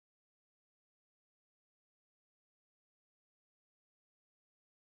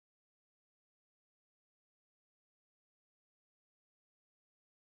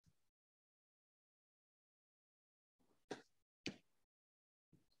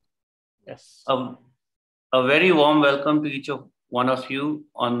Yes. A very warm welcome to each of one of you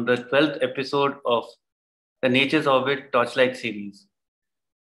on the 12th episode of the Nature's Orbit TorchLight Series.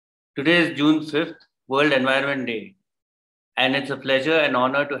 Today is June 5th, World Environment Day, and it's a pleasure and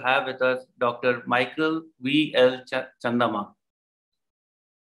honor to have with us Dr. Michael V L Chhandamma.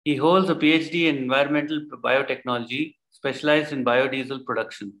 He holds a PhD in environmental biotechnology, specialized in biodiesel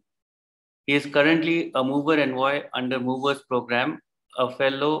production. He is currently a mover envoy under Movers Program, a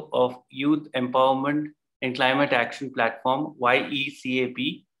fellow of Youth Empowerment and Climate Action Platform,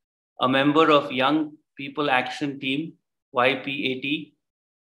 YECAP, a member of Young People Action Team, YPAT,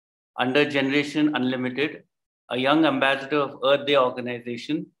 under Generation Unlimited, a young ambassador of Earth Day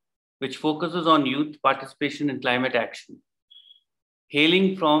organization, which focuses on youth participation in climate action.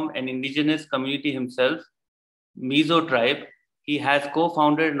 Hailing from an indigenous community himself, Mizo tribe, he has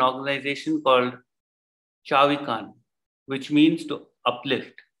co-founded an organization called 𝘄cie𝗿𝗀𝘀, which means to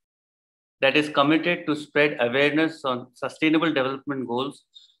uplift, that is committed to spread awareness on sustainable development goals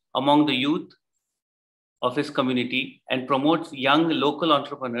among the youth of his community and promotes young local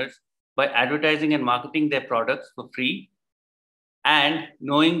entrepreneurs by advertising and marketing their products for free and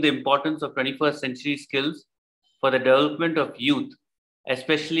knowing the importance of 21st century skills for the development of youth,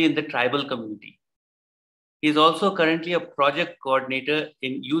 especially in the tribal community. He is also currently a project coordinator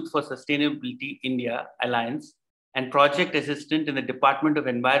in Youth for Sustainability India Alliance and project assistant in the Department of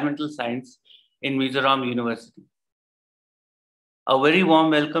Environmental Science in Mizoram University. A very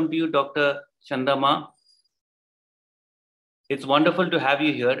warm welcome to you, Dr. Chhandamma. It's wonderful to have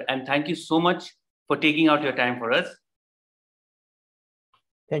you here, and thank you so much for taking out your time for us.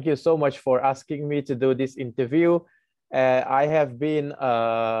 Thank you so much for asking me to do this interview. I have been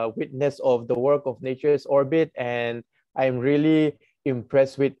a witness of the work of Nature's Orbit, and I'm really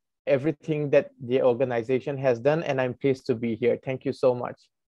impressed with everything that the organization has done, and I'm pleased to be here. Thank you so much.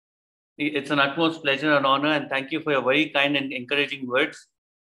 It's an utmost pleasure and honor, and thank you for your very kind and encouraging words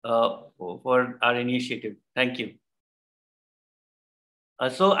for our initiative. Thank you.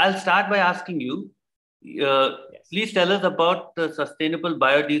 So I'll start by asking you, Yes. please tell us about the sustainable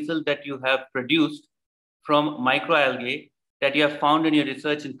biodiesel that you have produced from microalgae that you have found in your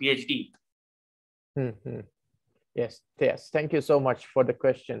research and PhD. Yes, thank you so much for the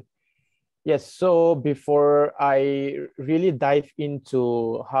question. Yes, so before I really dive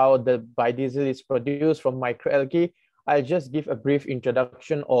into how the biodiesel is produced from microalgae, I'll just give a brief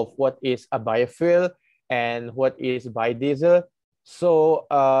introduction of what is a biofuel and what is biodiesel. So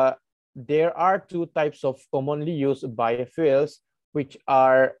there are two types of commonly used biofuels, which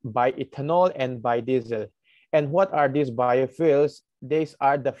are bioethanol and biodiesel. And what are these biofuels? These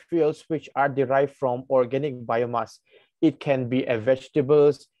are the fuels which are derived from organic biomass. It can be a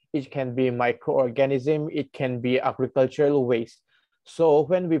vegetables, it can be microorganism, it can be agricultural waste. So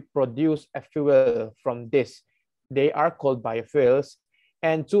when we produce a fuel from this, they are called biofuels.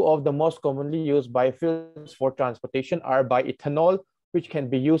 And two of the most commonly used biofuels for transportation are bioethanol, which can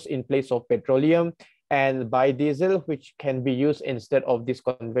be used in place of petroleum, and biodiesel, which can be used instead of this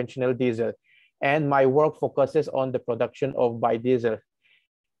conventional diesel. And my work focuses on the production of biodiesel.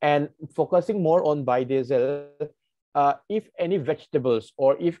 And focusing more on biodiesel, if any vegetables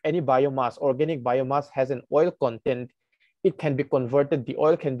or if any biomass, organic biomass has an oil content, it can be converted, the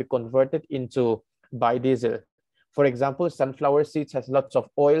oil can be converted into biodiesel. For example, sunflower seeds has lots of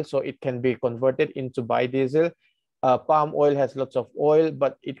oil, so it can be converted into biodiesel. Palm oil has lots of oil,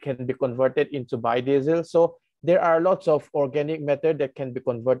 but it can be converted into biodiesel. So there are lots of organic matter that can be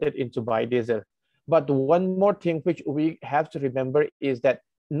converted into biodiesel. But one more thing which we have to remember is that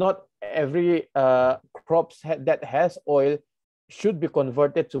not every crops that has oil should be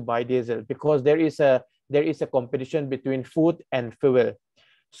converted to biodiesel, because there is a competition between food and fuel.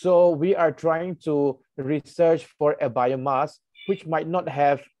 So we are trying to research for a biomass which might not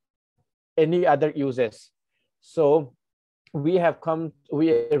have any other uses. So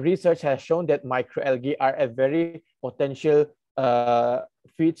research has shown that microalgae are a very potential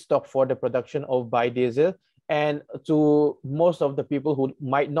feedstock for the production of biodiesel. And to most of the people who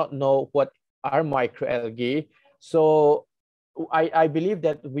might not know what are microalgae, so I believe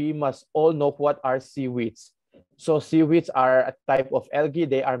that we must all know what are seaweeds. So seaweeds are a type of algae,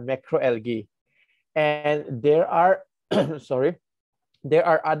 they are macroalgae. And there are, there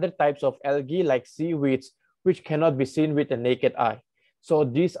are other types of algae like seaweeds, which cannot be seen with the naked eye. So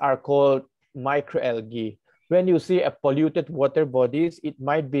these are called microalgae. When you see a polluted water bodies, it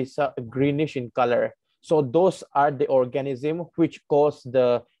might be greenish in color. So those are the organisms which cause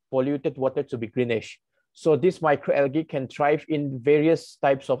the polluted water to be greenish. So this microalgae can thrive in various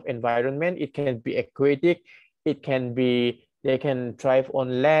types of environment. It can be aquatic, it can be They can thrive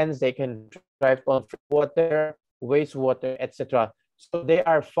on lands, they can thrive on water, wastewater, etc. So they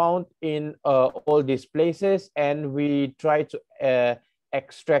are found in all these places, and we try to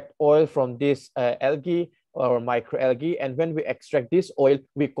extract oil from this algae or microalgae. And when we extract this oil,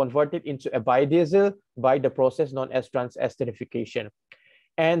 we convert it into a biodiesel by the process known as trans-esterification.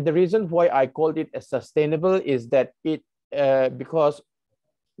 And the reason why I called it a sustainable is that it because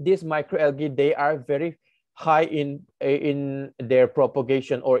these microalgae, they are very high in their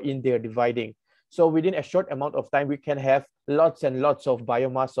propagation or in their dividing. So within a short amount of time, we can have lots and lots of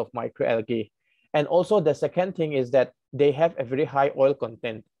biomass of microalgae. And also the second thing is that they have a very high oil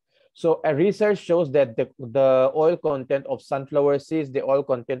content. So a research shows that the oil content of sunflower seeds, the oil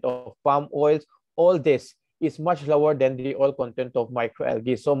content of palm oils, all this is much lower than the oil content of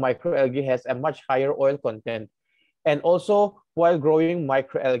microalgae. So microalgae has a much higher oil content. And also, while growing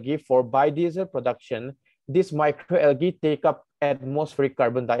microalgae for biodiesel production, these microalgae take up atmospheric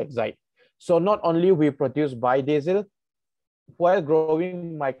carbon dioxide. So not only we produce biodiesel, while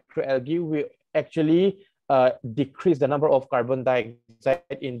growing microalgae, we actually decrease the number of carbon dioxide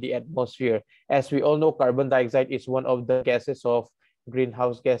in the atmosphere. As we all know, carbon dioxide is one of the gases of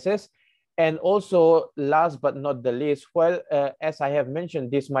greenhouse gases. And also, last but not the least, while as I have mentioned,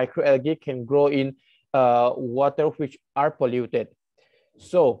 this microalgae can grow in water which are polluted.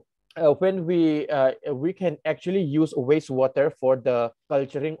 So when we can actually use wastewater for the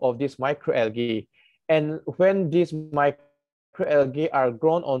culturing of this microalgae. And when these microalgae are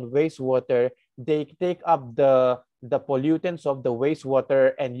grown on wastewater, they take up the pollutants of the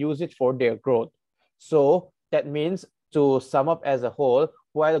wastewater and use it for their growth. So that means, to sum up as a whole,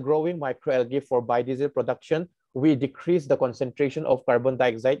 while growing microalgae for biodiesel production, we decrease the concentration of carbon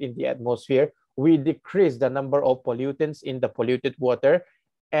dioxide in the atmosphere. We decrease the number of pollutants in the polluted water.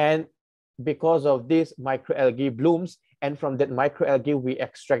 And because of this, microalgae blooms. And from that microalgae, we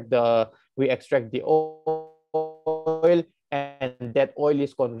extract the oil, and that oil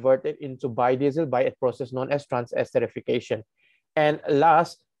is converted into biodiesel by a process known as trans-esterification. And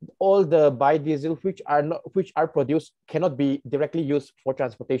last, all the biodiesel which are produced cannot be directly used for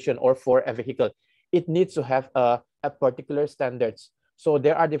transportation or for a vehicle. It needs to have a particular standards. So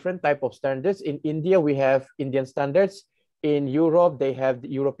there are different type of standards. In India, we have Indian standards. In Europe, they have the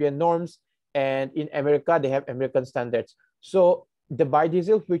European norms. And in America, they have American standards. So the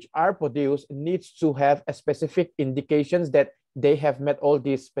biodiesel which are produced needs to have a specific indications that they have met all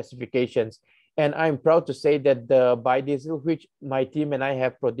these specifications. And I'm proud to say that the biodiesel which my team and I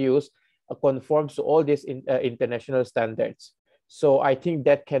have produced conforms to all these international standards. So I think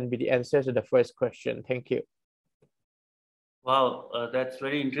that can be the answer to the first question. Thank you. Wow, that's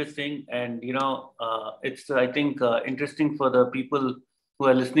very interesting. And, it's, I think, interesting for the people who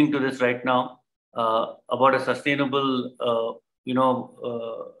are listening to this right now about a sustainable,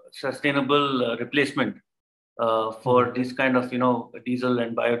 replacement for this kind of, diesel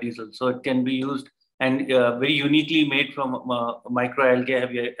and biodiesel. So it can be used and very uniquely made from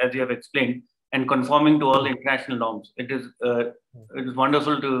microalgae, as you have explained, and conforming to all the international norms. It is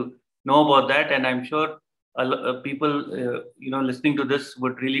wonderful to know about that, and I'm sure people listening to this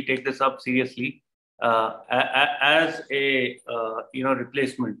would really take this up seriously as a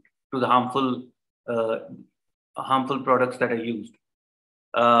replacement to the harmful products that are used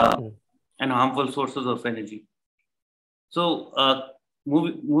and harmful sources of energy. So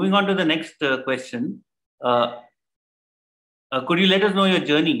moving on to the next question, could you let us know your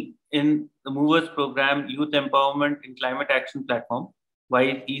journey in the Movers Program, Youth Empowerment in Climate Action Platform,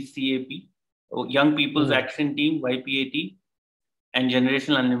 YECAP, Young People's Action Team, YPAT, and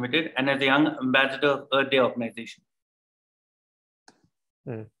Generation Unlimited, and as a young ambassador of Earth Day organization?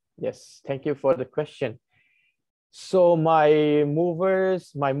 Yes, thank you for the question. So my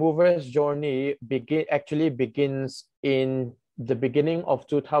movers journey actually begins in the beginning of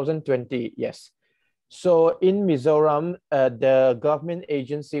 2020. Yes. So in Mizoram, the government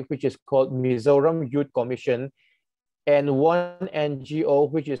agency, which is called Mizoram Youth Commission, and one NGO,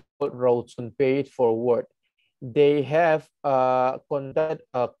 which is called Rausun Paid Forward, they have conducted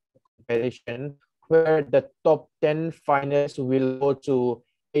a competition where the top 10 finalists will go to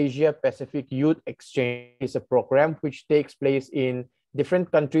Asia Pacific Youth Exchange. Is a program which takes place in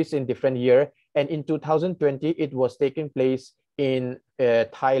different countries in different year. And in 2020, it was taking place in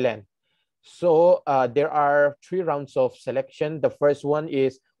Thailand. So there are 3 rounds of selection. The first one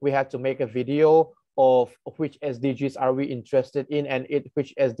is we have to make a video of which SDGs are we interested in and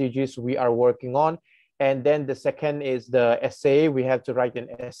which SDGs we are working on. And then the second is the essay. We have to write an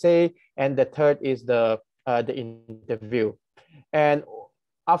essay. And the third is the interview. And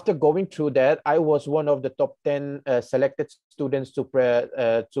after going through that, I was one of the top 10 selected students to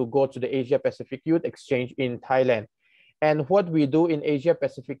go to the Asia Pacific Youth Exchange in Thailand. And what we do in Asia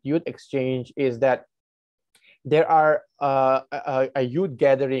Pacific Youth Exchange is that there are a youth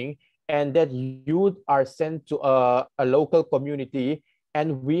gathering, and that youth are sent to a local community,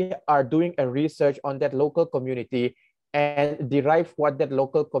 and we are doing a research on that local community and derive what that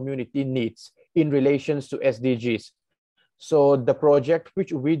local community needs in relations to SDGs. So the project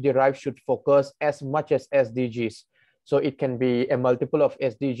which we derive should focus as much as SDGs. So it can be a multiple of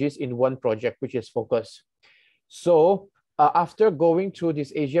SDGs in one project which is focused. So after going through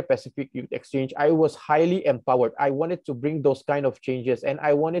this Asia Pacific Youth Exchange, I was highly empowered. I wanted to bring those kind of changes, and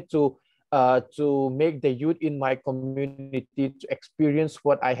I wanted to make the youth in my community to experience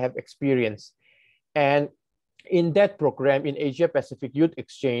what I have experienced. And in that program, in Asia Pacific Youth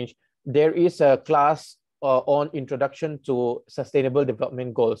Exchange, there is a class on Introduction to Sustainable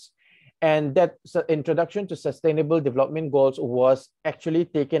Development Goals. And that Introduction to Sustainable Development Goals was actually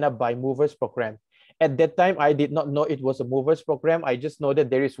taken up by Movers Program. At that time, I did not know it was a Movers Program. I just know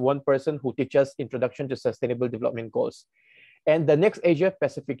that there is one person who teaches Introduction to Sustainable Development Goals. And the next Asia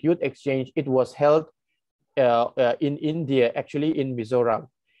Pacific Youth Exchange, it was held in India, actually in Mizoram.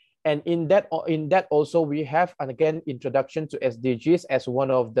 And in that also we have, and again, Introduction to SDGs as one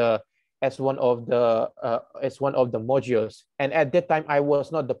of the modules. And at that time, I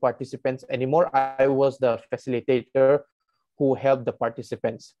was not the participants anymore. I was the facilitator who helped the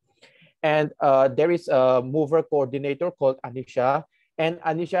participants. And there is a mover coordinator called Anisha, and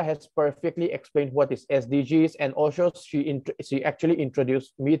Anisha has perfectly explained what is SDGs, and also she actually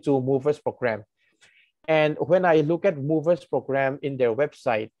introduced me to Movers Program. And when I look at Movers Program in their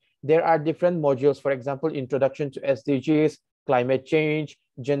website, there are different modules. For example, Introduction to SDGs, climate change,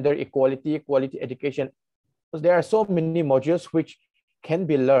 gender equality, quality education. There are so many modules which can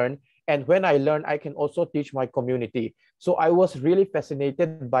be learned. And when I learn, I can also teach my community. So I was really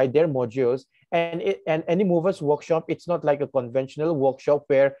fascinated by their modules. And any Movers workshop, it's not like a conventional workshop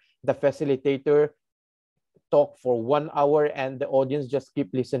where the facilitator talk for 1 hour and the audience just keep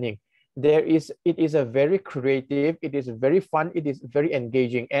listening. It is a very creative, it is very fun, it is very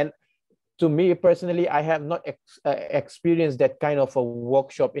engaging. And to me personally, I have not experienced that kind of a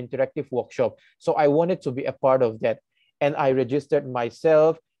workshop, interactive workshop. So I wanted to be a part of that. And I registered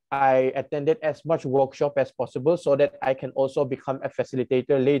myself. I attended as much workshop as possible so that I can also become a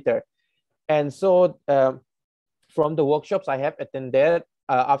facilitator later. And so from the workshops I have attended,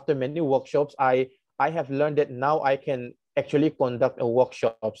 after many workshops, I have learned that now I can actually conduct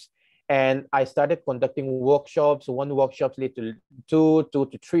workshops. And I started conducting workshops. One workshop led to two to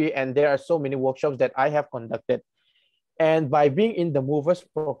three, and there are so many workshops that I have conducted. And by being in the Movers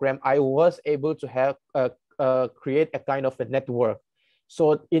Program, I was able to have create a kind of a network.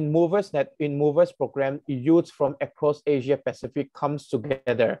 So in Movers Program, youth from across Asia Pacific comes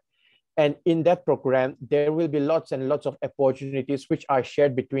together. And in that program, there will be lots and lots of opportunities which are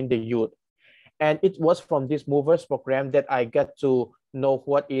shared between the youth. And it was from this Movers Program that I got to know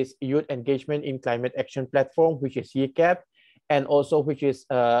what is Youth Engagement in Climate Action Platform, which is YECAP, and also which is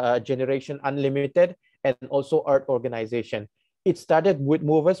Generation Unlimited, and also Earth Organization. It started with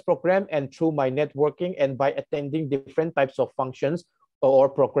Movers Program, and through my networking and by attending different types of functions or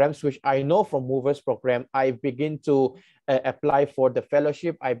programs which I know from Movers Program, I begin to apply for the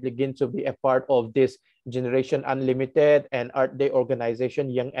fellowship. I begin to be a part of this Generation Unlimited and Earth Day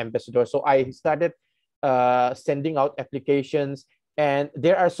Organization Young Ambassador. So I started sending out applications, and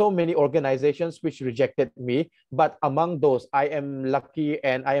there are so many organizations which rejected me. But among those, I am lucky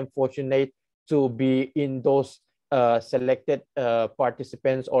and I am fortunate to be in those selected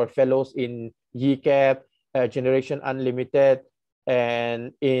participants or fellows in YECAP, Generation Unlimited,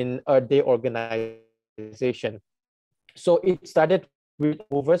 and in Earth Day Organization. So it started with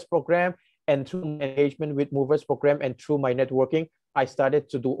Movers Program, and through my engagement with Movers Program and through my networking, I started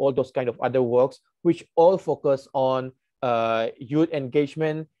to do all those kind of other works, which all focus on youth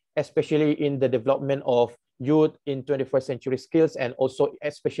engagement, especially in the development of youth in 21st century skills, and also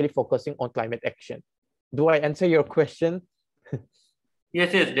especially focusing on climate action. Do I answer your question?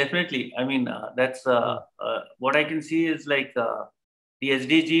 Yes, definitely. I mean, that's what I can see is like the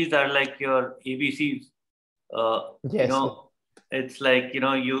SDGs are like your ABCs. Yes. You know, it's like, you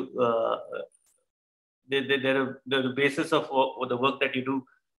know, they're the basis of the work that you do.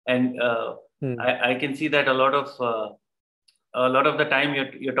 And I can see that a lot of the time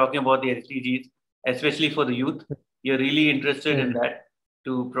you're talking about the SDGs, especially for the youth. You're really interested in that,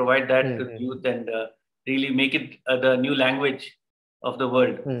 to provide that to the youth and really make it the new language of the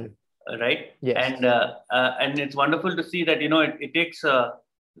world, right? Yes. And it's wonderful to see that, you know, it takes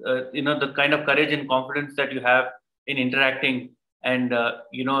the kind of courage and confidence that you have in interacting, and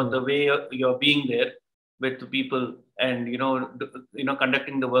the way you're being there with the people, and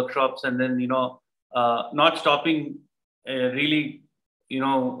conducting the workshops, and then not stopping, really,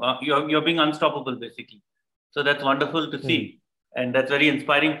 you're being unstoppable basically. So that's wonderful to see, and that's very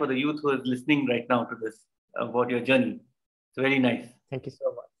inspiring for the youth who is listening right now to this about your journey. It's very nice. Thank you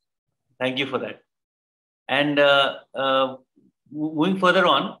so much. Thank you for that. And moving further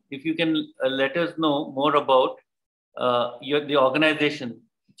on, if you can let us know more about the organization,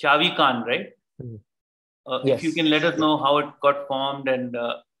 𝗬cie 𝗿𝗀, right? Yes. If you can let us know how it got formed, and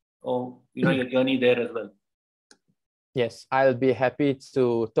your journey there as well. Yes, I'll be happy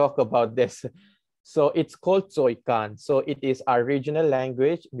to talk about this. So it's called 𝗤cie 𝗿𝗀. So it is our regional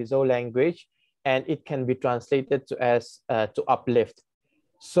language, Mizo language, and it can be translated to as to uplift.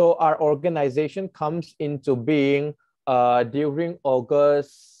 So our organization comes into being during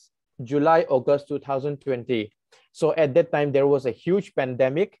July, August 2020. So at that time, there was a huge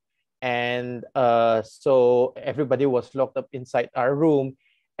pandemic, and so everybody was locked up inside our room.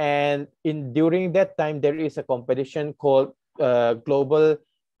 And during that time, there is a competition called Global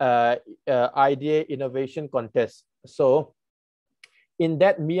Idea Innovation Contest. So in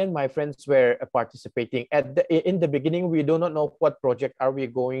that, me and my friends were participating. In the beginning, we do not know what project are we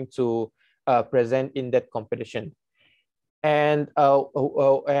going to present in that competition. And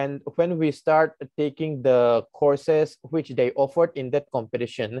when we start taking the courses which they offered in that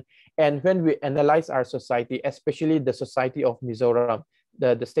competition, and when we analyze our society, especially the society of Mizoram,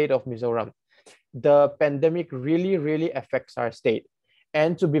 the state of Mizoram, the pandemic really affects our state.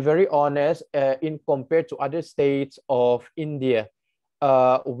 And to be very honest, in compared to other states of India,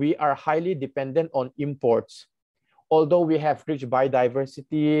 we are highly dependent on imports. Although we have rich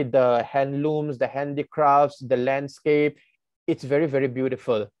biodiversity, the handlooms, the handicrafts, the landscape, it's very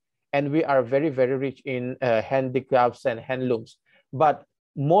beautiful. And we are very rich in handicrafts and handlooms. But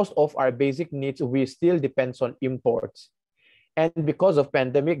most of our basic needs, we still depend on imports. And because of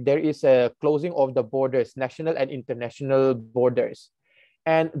pandemic, there is a closing of the borders, national and international borders.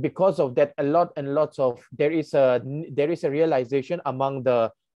 And because of that, there is a realization among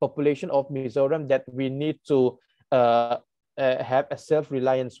the population of Mizoram that we need to have a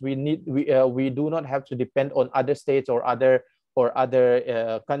self-reliance. We do not have to depend on other states or other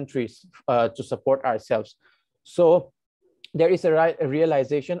countries to support ourselves. So there is a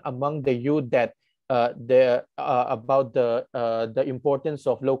realization among the youth that about the importance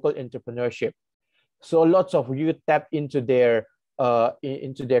of local entrepreneurship. So lots of youth tap into their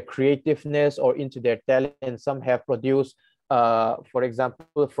creativeness or into their talent, and some have produced, for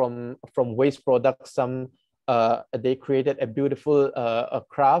example, from waste products. Some they created a beautiful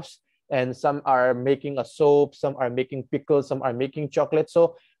crafts, and some are making a soap, some are making pickles, some are making chocolate.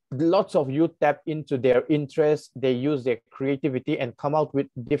 So lots of youth tap into their interests. They use their creativity and come out with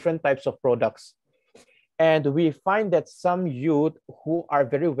different types of products. And we find that some youth who are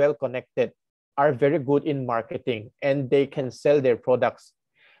very well connected are very good in marketing, and they can sell their products.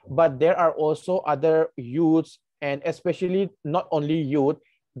 But there are also other youths, and especially not only youth,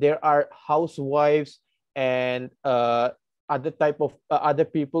 there are housewives and other type of other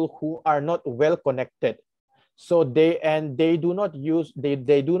people who are not well connected. So they do not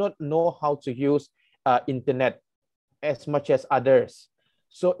know how to use internet as much as others.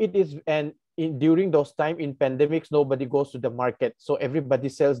 So it is, and during those time in pandemics, nobody goes to the market, so everybody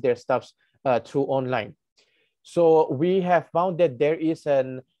sells their stuffs through online. So we have found that there is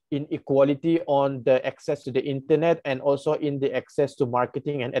an inequality on the access to the internet, and also in the access to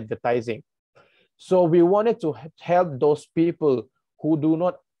marketing and advertising. So we wanted to help those people who do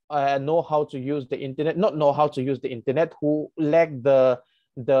not know how to use the internet, who lack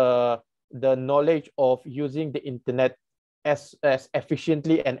the knowledge of using the internet as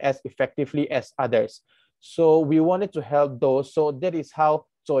efficiently and as effectively as others. So we wanted to help those. So that is how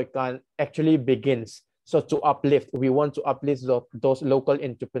𝗤cie 𝗿𝗀 actually begins. So to uplift, we want to uplift those local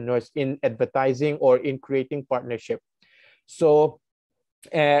entrepreneurs in advertising or in creating partnership. So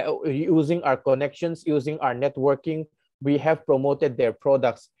using our connections, using our networking, we have promoted their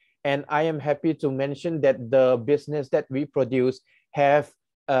products. And I am happy to mention that the business that we produce have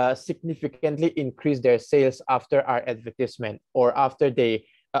significantly increased their sales after our advertisement, or after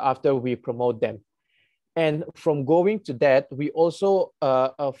we promote them. And from going to that, we also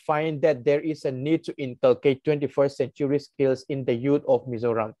find that there is a need to inculcate 21st century skills in the youth of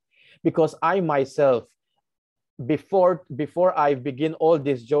Mizoram. Because I myself, before I begin all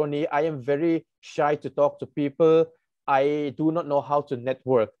this journey, I am very shy to talk to people. I do not know how to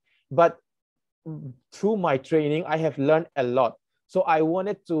network. But through my training, I have learned a lot. So I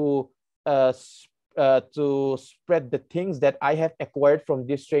wanted to spread the things that I have acquired from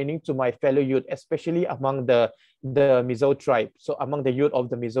this training to my fellow youth, especially among the Mizo tribe. So among the youth of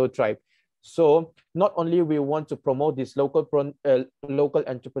the Mizo tribe. So not only we want to promote these local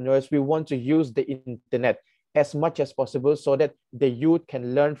entrepreneurs, we want to use the internet as much as possible so that the youth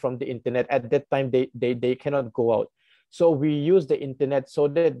can learn from the internet. At that time, they cannot go out. So we use the internet so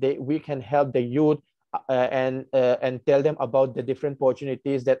that we can help the youth and tell them about the different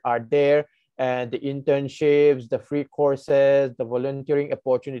opportunities that are there, and the internships, the free courses, the volunteering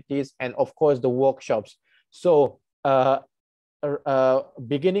opportunities, and of course the workshops. So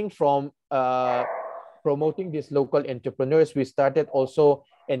beginning from promoting these local entrepreneurs, we started also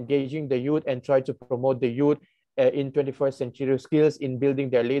engaging the youth and try to promote the youth in 21st century skills in building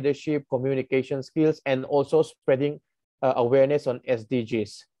their leadership, communication skills, and also spreading awareness on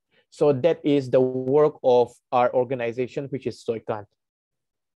SDGs. So that is the work of our organization, which is 𝘄cie𝗿𝗀.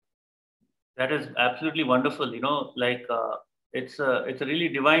 That is absolutely wonderful. It's really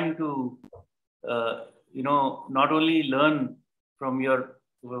divine to not only learn from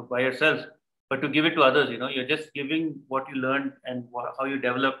by yourself, but to give it to others. You're just giving what you learned and how you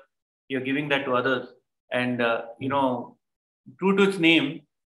develop. You're giving that to others, and true to its name,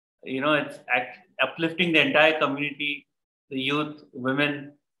 it's uplifting the entire community, the youth,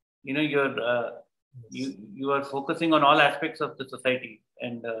 women. You are focusing on all aspects of the society,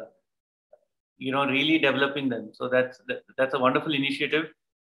 and really developing them. So that's a wonderful initiative,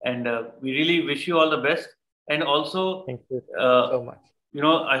 and we really wish you all the best. And also, thank you so much.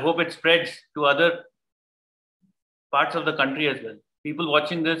 I hope it spreads to other parts of the country as well. People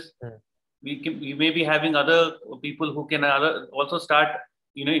watching this, we may be having other people who can also start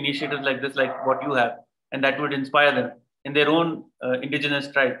initiatives like this, like what you have, and that would inspire them in their own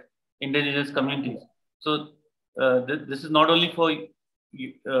indigenous tribes, indigenous communities. So this is not only for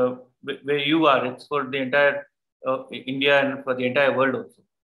where you are, it's for the entire India and for the entire world also.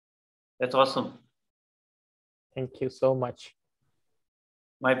 That's awesome. Thank you so much.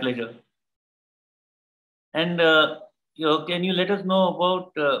 My pleasure. And can you let us know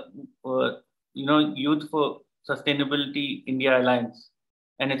about Youth for Sustainability India Alliance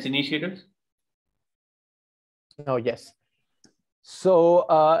and its initiatives? Oh yes. So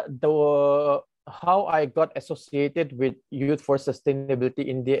how I got associated with Youth for Sustainability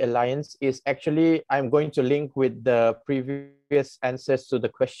India Alliance is actually, I'm going to link with the previous answers to the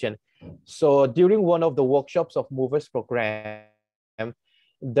question. So during one of the workshops of Movers program,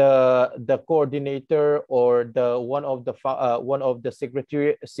 the coordinator or one of the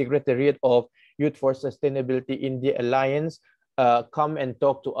secretariat of Youth for Sustainability India Alliance come and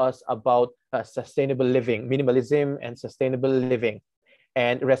talk to us about sustainable living, minimalism and sustainable living,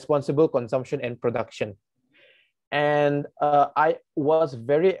 and responsible consumption and production. And I was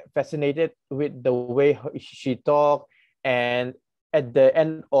very fascinated with the way she talked. And at the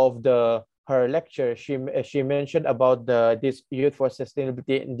end of her lecture, she mentioned about this Youth for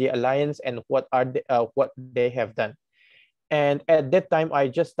Sustainability in the Alliance and what they have done. And at that time, I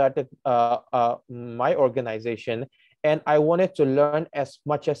just started my organization, and I wanted to learn as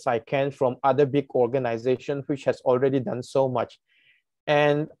much as I can from other big organizations which has already done so much.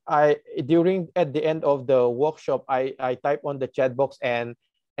 And at the end of the workshop, I typed on the chat box and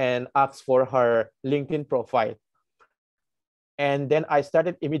asked for her LinkedIn profile. And then I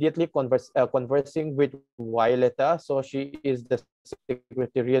started immediately conversing with YECAP. So she is the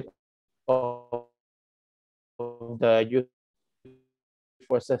secretariat of the Youth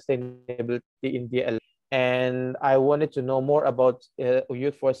for Sustainability India, and I wanted to know more about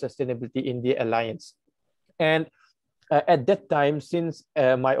Youth for Sustainability India Alliance. And at that time, since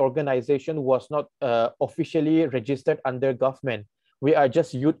my organization was not officially registered under government, we are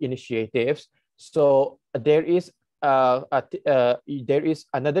just youth initiatives. So there is another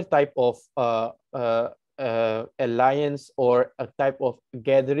type of alliance or a type of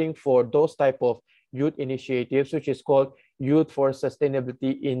gathering for those type of youth initiatives, which is called Youth for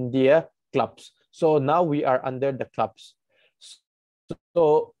Sustainability India clubs. So now we are under the clubs.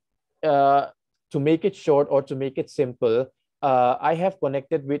 So to make it short or to make it simple, I have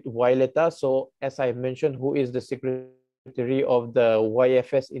connected with YECAP. So as I mentioned, who is the secretary of the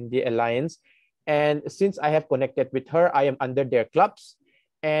YFS India Alliance. And since I have connected with her, I am under their clubs.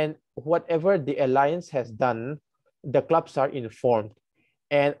 And whatever the alliance has done, the clubs are informed.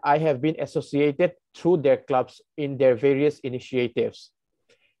 And I have been associated through their clubs in their various initiatives.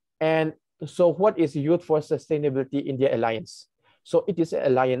 And so what is Youth for Sustainability India Alliance? So it is an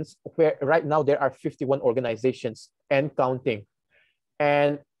alliance where right now there are 51 organizations and counting.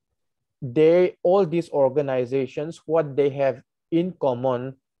 And all these organizations, what they have in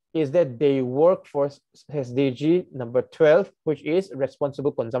common is that they work for SDG number 12, which is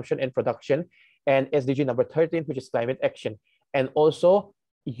responsible consumption and production, and SDG number 13, which is climate action, and also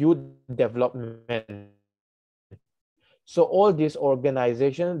youth development. So all these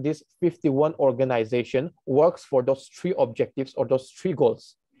organizations, this 51 organization works for those three objectives or those three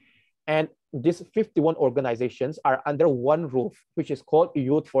goals. And these 51 organizations are under one roof, which is called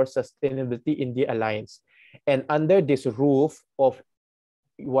Youth for Sustainability in the Alliance. And under this roof of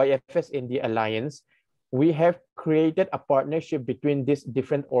YFS in the Alliance, we have created a partnership between these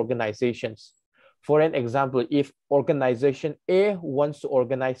different organizations. For an example, if organization A wants to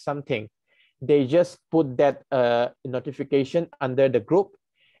organize something, they just put that notification under the group,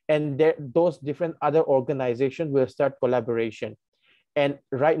 and those different other organizations will start collaboration. And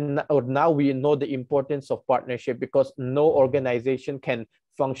right now we know the importance of partnership, because no organization can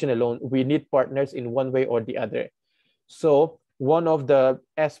function alone. We need partners in one way or the other. So one of the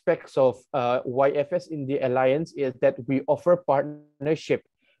aspects of YFS in the Alliance is that we offer partnership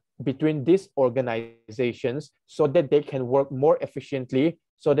between these organizations so that they can work more efficiently,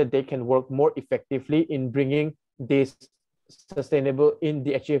 so that they can work more effectively in bringing this in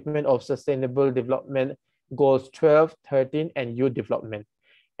the achievement of sustainable development goals 12, 13, and youth development.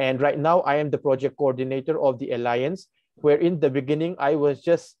 And right now I am the project coordinator of the Alliance, where in the beginning I was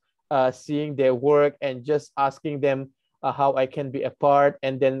just seeing their work and just asking them how I can be a part,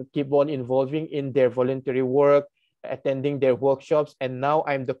 and then keep on involving in their voluntary work, attending their workshops. And now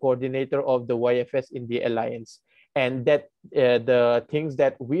I'm the coordinator of the YFS in the Alliance. And that the things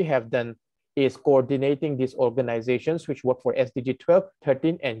that we have done is coordinating these organizations which work for SDG 12,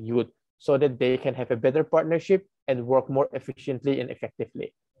 13, and youth, so that they can have a better partnership and work more efficiently and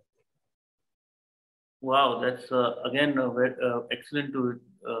effectively. Wow, that's again very, excellent to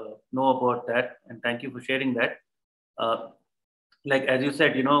know about that, and thank you for sharing that. Like as you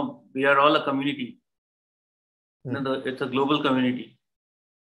said, we are all a community. It's a global community,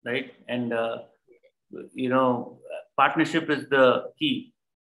 right? And partnership is the key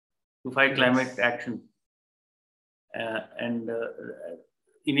to fight climate action. And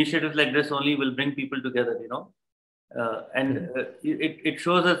initiatives like this only will bring people together, and it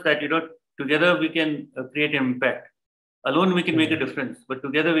shows us that, together we can create an impact. Alone we can make a difference, but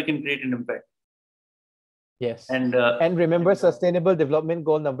together we can create an impact. Yes. And remember, Sustainable Development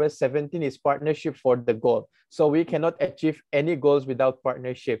Goal number 17 is partnership for the goal. So we cannot achieve any goals without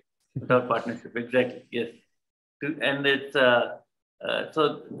partnership. Without partnership, exactly. Yes. And it's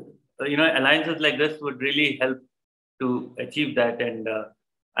alliances like this would really help to achieve that. And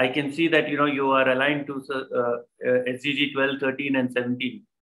I can see that you are aligned to SDG 12, 13, and 17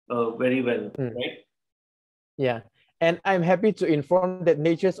 very well, right? Yeah. And I'm happy to inform that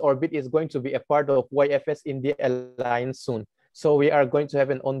Nature's Orbit is going to be a part of YFS in the Alliance soon. So we are going to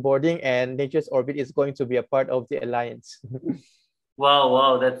have an onboarding, and Nature's Orbit is going to be a part of the Alliance.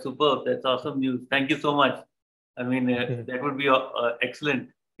 Wow, that's superb. That's awesome news. Thank you so much. I mean, that would be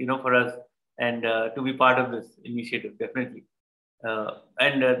excellent, for us, and to be part of this initiative, definitely.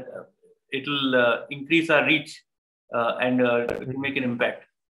 And it will increase our reach and to make an impact.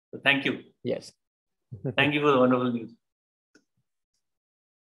 So thank you. Yes. Thank you for the wonderful news.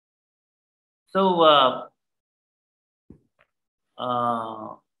 So,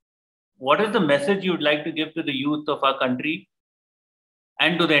 what is the message you would like to give to the youth of our country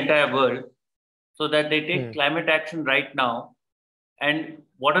and to the entire world, so that they take climate action right now? And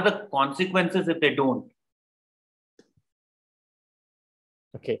what are the consequences if they don't?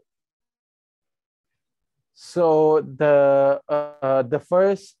 Okay. So the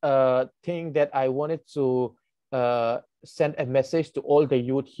first thing that I wanted to send a message to all the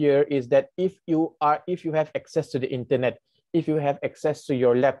youth here is that if you have access to the internet, if you have access to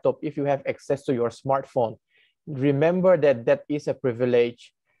your laptop, if you have access to your smartphone, remember that that is a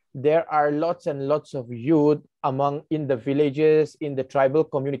privilege. There are lots and lots of youth in the villages, in the tribal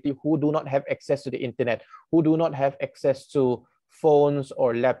community, who do not have access to the internet, who do not have access to phones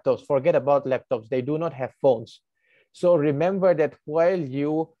or laptops. Forget about laptops, they do not have phones. So remember that while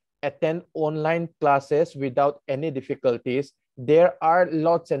you attend online classes without any difficulties, there are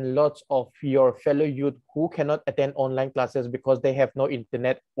lots and lots of your fellow youth who cannot attend online classes because they have no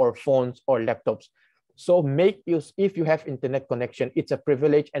internet or phones or laptops. So make use, if you have internet connection, it's a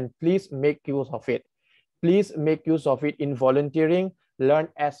privilege, and please make use of it. Please make use of it in volunteering, learn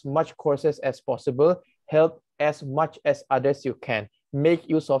as much courses as possible, help as much as others you can. Make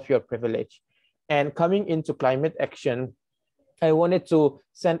use of your privilege. And coming into climate action, I wanted to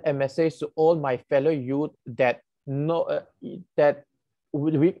send a message to all my fellow youth that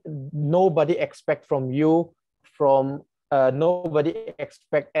nobody expect from you, from nobody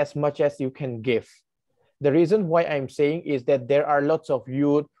expect as much as you can give. The reason why I'm saying is that there are lots of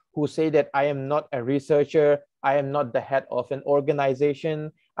youth who say that I am not a researcher, I am not the head of an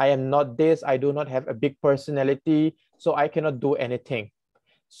organization, I am not this, I do not have a big personality, so I cannot do anything.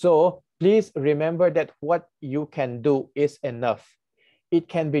 So please remember that what you can do is enough. It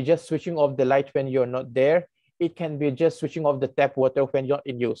can be just switching off the light when you're not there. It can be just switching off the tap water when you're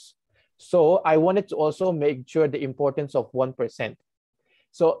in use. So I wanted to also make sure the importance of 1%.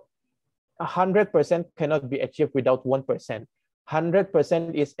 So 100% cannot be achieved without 1%.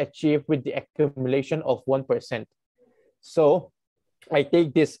 100% is achieved with the accumulation of 1%. So I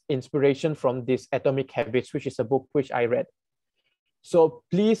take this inspiration from this Atomic Habits, which is a book which I read. So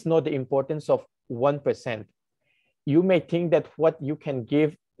please know the importance of 1%. You may think that what you can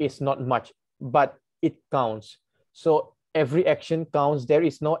give is not much, but it counts. So every action counts. There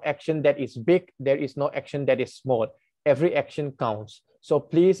is no action that is big. There is no action that is small. Every action counts. So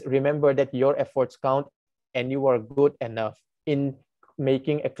please remember that your efforts count and you are good enough in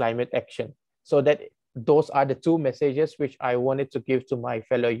making a climate action. So that those are the two messages which I wanted to give to my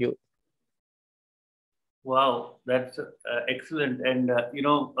fellow youth. Wow, that's excellent. And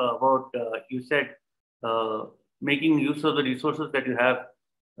about you said making use of the resources that you have,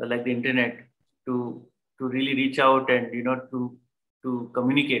 like the internet, to really reach out and to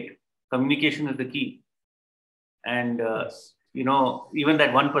communicate. Communication is the key. And Yes. even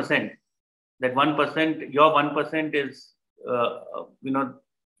that 1%, your 1% is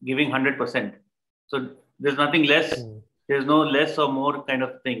giving 100%. So there's nothing less. There's no less or more kind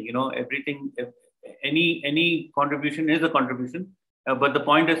of thing. Everything. Any contribution is a contribution, but the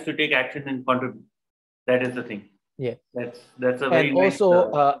point is to take action and contribute. That is the thing. Yeah, that's a very nice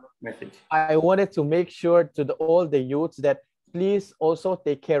message. I wanted to make sure to all the youths that please also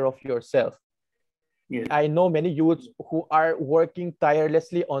take care of yourself. Yes. I know many youths who are working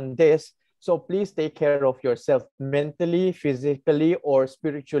tirelessly on this, so please take care of yourself mentally, physically, or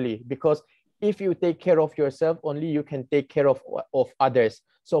spiritually, because if you take care of yourself, only you can take care of others.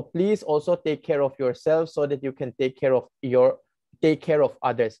 So please also take care of yourself so that you can take care of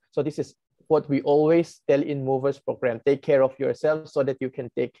others. So this is what we always tell in Movers program: take care of yourself so that you can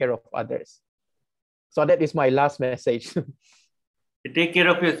take care of others. So that is my last message. Take care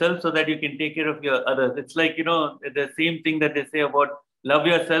of yourself so that you can take care of your others. It's like, the same thing that they say about love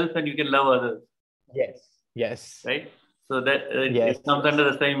yourself and you can love others. Yes. Right? So that it comes under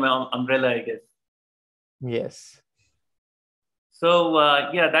the same umbrella, I guess. Yes. So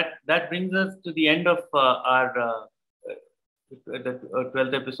that brings us to the end of our the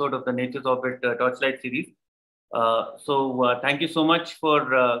 12th episode of the Nature's Orbit Torchlight series. So thank you so much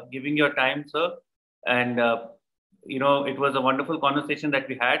for giving your time, sir. And it was a wonderful conversation that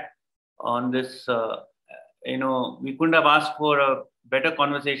we had on this. We couldn't have asked for a better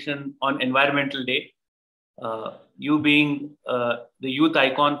conversation on Environmental Day. You being the youth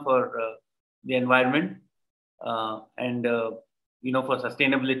icon for the environment and for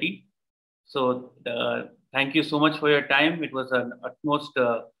sustainability. So thank you so much for your time. It was an utmost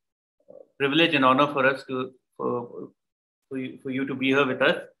privilege and honor for us for you to be here with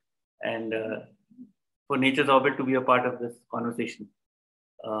us, and for Nature's Orbit to be a part of this conversation.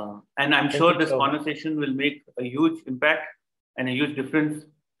 And I'm sure this conversation will make a huge impact and a huge difference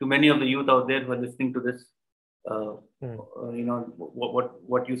to many of the youth out there who are listening to this.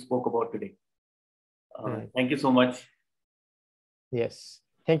 What you spoke about today. Thank you so much. Yes.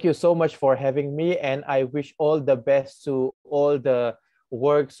 Thank you so much for having me, and I wish all the best to all the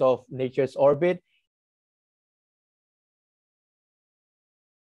works of Nature's Orbit.